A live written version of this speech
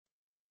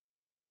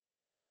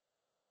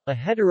A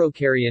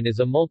heterokaryon is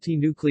a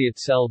multinucleate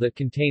cell that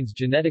contains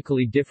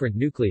genetically different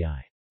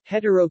nuclei.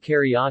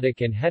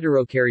 Heterokaryotic and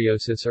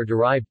heterokaryosis are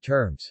derived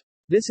terms.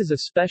 This is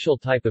a special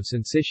type of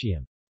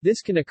syncytium.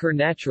 This can occur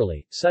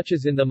naturally, such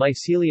as in the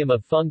mycelium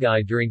of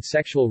fungi during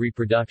sexual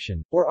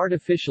reproduction, or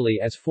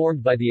artificially as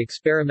formed by the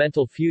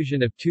experimental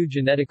fusion of two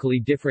genetically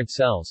different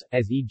cells,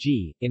 as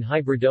e.g., in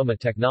hybridoma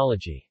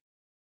technology.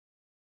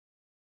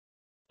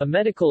 A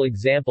medical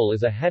example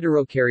is a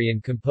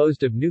heterokaryon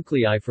composed of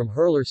nuclei from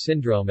Hurler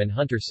syndrome and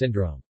Hunter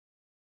syndrome.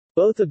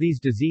 Both of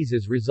these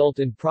diseases result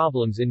in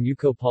problems in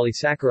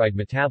mucopolysaccharide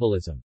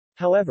metabolism.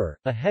 However,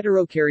 a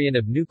heterokaryon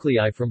of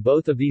nuclei from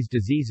both of these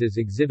diseases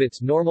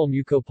exhibits normal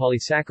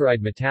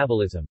mucopolysaccharide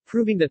metabolism,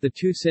 proving that the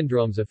two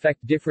syndromes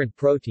affect different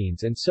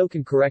proteins and so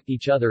can correct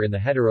each other in the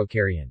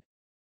heterokaryon.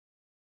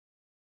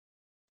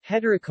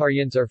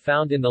 Heterokaryons are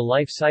found in the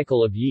life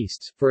cycle of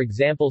yeasts, for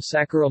example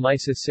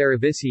Saccharomyces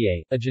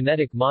cerevisiae, a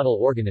genetic model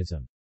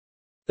organism.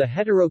 The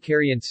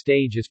heterokaryon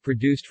stage is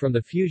produced from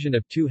the fusion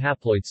of two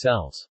haploid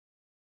cells.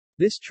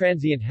 This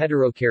transient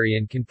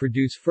heterokaryon can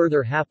produce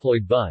further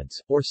haploid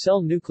buds, or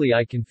cell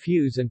nuclei can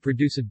fuse and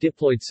produce a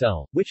diploid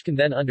cell, which can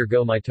then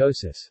undergo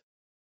mitosis.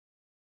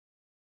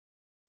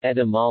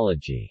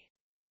 Etymology.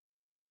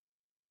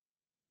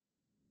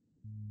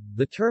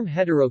 The term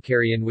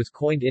heterokaryon was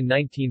coined in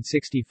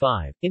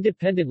 1965,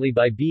 independently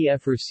by B.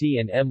 F.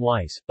 Rusi and M.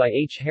 Weiss, by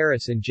H.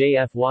 Harris and J.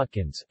 F.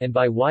 Watkins, and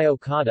by Y.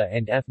 Okada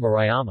and F.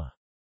 Murayama.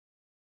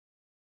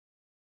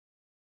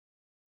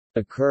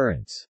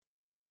 Occurrence.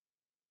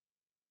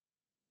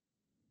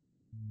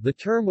 The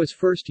term was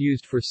first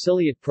used for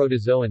ciliate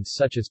protozoans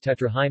such as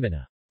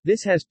Tetrahymena.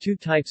 This has two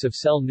types of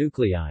cell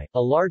nuclei,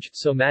 a large,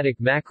 somatic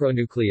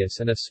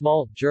macronucleus and a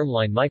small,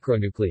 germline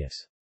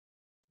micronucleus.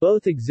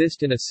 Both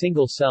exist in a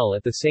single cell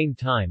at the same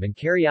time and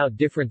carry out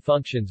different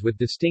functions with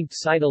distinct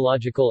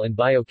cytological and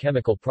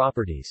biochemical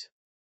properties.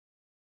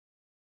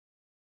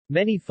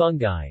 Many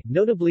fungi,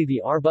 notably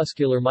the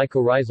arbuscular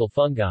mycorrhizal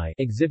fungi,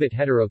 exhibit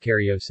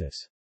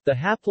heterokaryosis. The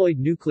haploid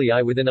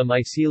nuclei within a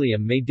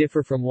mycelium may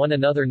differ from one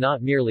another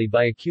not merely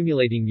by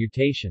accumulating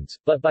mutations,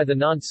 but by the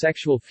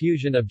non-sexual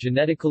fusion of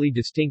genetically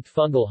distinct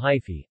fungal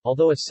hyphae,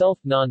 although a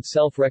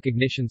self-non-self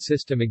recognition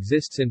system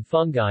exists in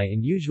fungi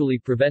and usually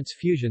prevents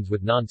fusions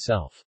with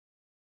non-self.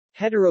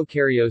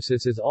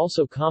 Heterokaryosis is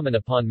also common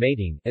upon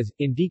mating, as,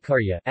 in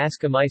Dikarya,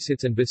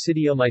 Ascomycetes and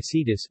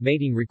Basidiomycetes,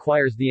 mating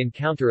requires the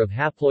encounter of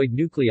haploid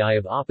nuclei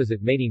of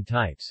opposite mating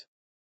types.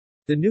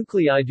 The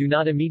nuclei do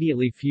not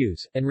immediately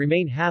fuse, and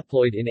remain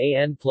haploid in a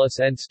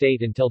n+n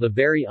state until the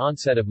very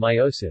onset of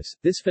meiosis.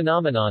 This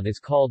phenomenon is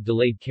called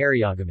delayed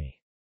karyogamy.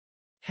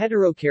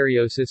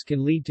 Heterokaryosis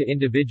can lead to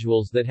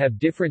individuals that have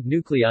different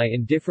nuclei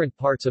in different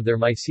parts of their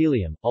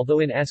mycelium,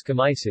 although in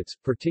Ascomycetes,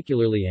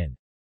 particularly in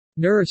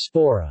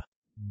Neurospora,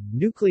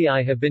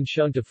 nuclei have been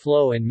shown to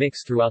flow and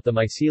mix throughout the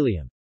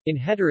mycelium. In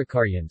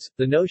heterokaryons,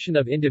 the notion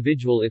of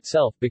individual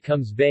itself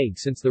becomes vague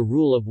since the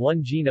rule of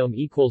one genome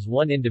equals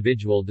one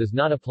individual does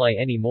not apply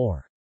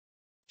anymore.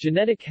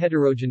 Genetic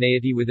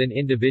heterogeneity within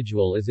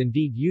individual is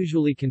indeed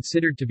usually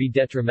considered to be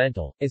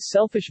detrimental, as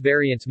selfish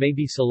variants may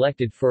be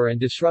selected for and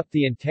disrupt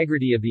the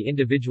integrity of the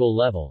individual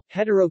level.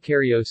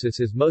 Heterokaryosis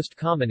is most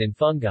common in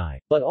fungi,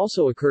 but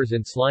also occurs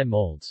in slime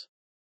molds.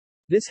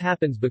 This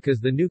happens because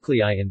the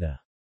nuclei in the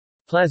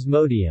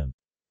plasmodium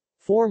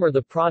form are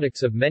the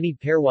products of many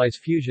pairwise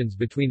fusions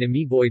between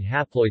amoeboid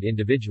haploid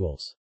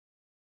individuals.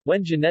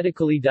 When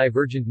genetically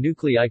divergent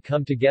nuclei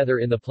come together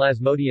in the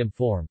plasmodium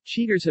form,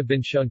 cheaters have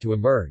been shown to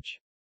emerge.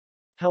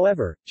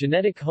 However,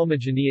 genetic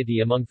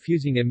homogeneity among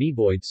fusing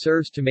amoeboids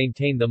serves to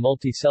maintain the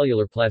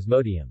multicellular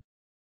plasmodium.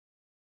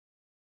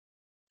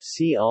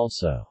 See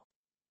also: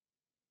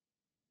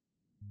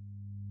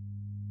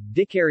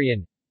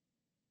 Dikaryon,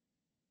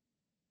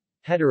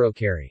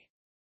 Heterokary.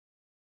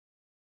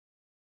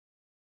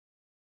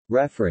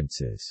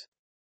 References.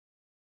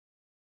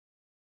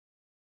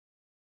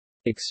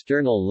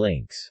 External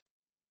links.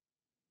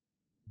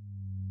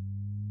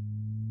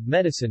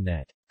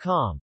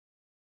 MedicineNet.com